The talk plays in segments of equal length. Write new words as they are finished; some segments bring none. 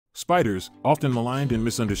Spiders, often maligned and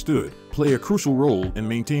misunderstood, play a crucial role in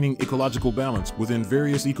maintaining ecological balance within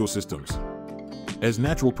various ecosystems. As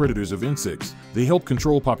natural predators of insects, they help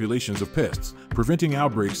control populations of pests, preventing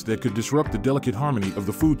outbreaks that could disrupt the delicate harmony of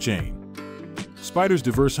the food chain. Spiders'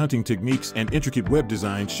 diverse hunting techniques and intricate web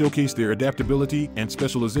designs showcase their adaptability and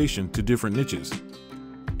specialization to different niches.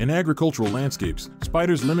 In agricultural landscapes,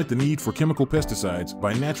 spiders limit the need for chemical pesticides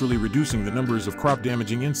by naturally reducing the numbers of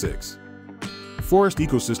crop-damaging insects. Forest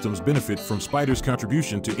ecosystems benefit from spiders'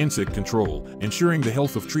 contribution to insect control, ensuring the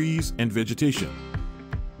health of trees and vegetation.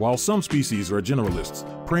 While some species are generalists,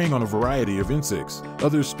 preying on a variety of insects,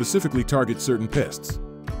 others specifically target certain pests.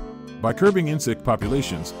 By curbing insect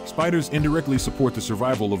populations, spiders indirectly support the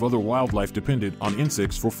survival of other wildlife dependent on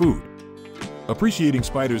insects for food. Appreciating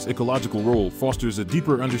spiders' ecological role fosters a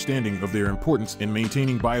deeper understanding of their importance in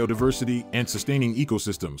maintaining biodiversity and sustaining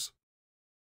ecosystems.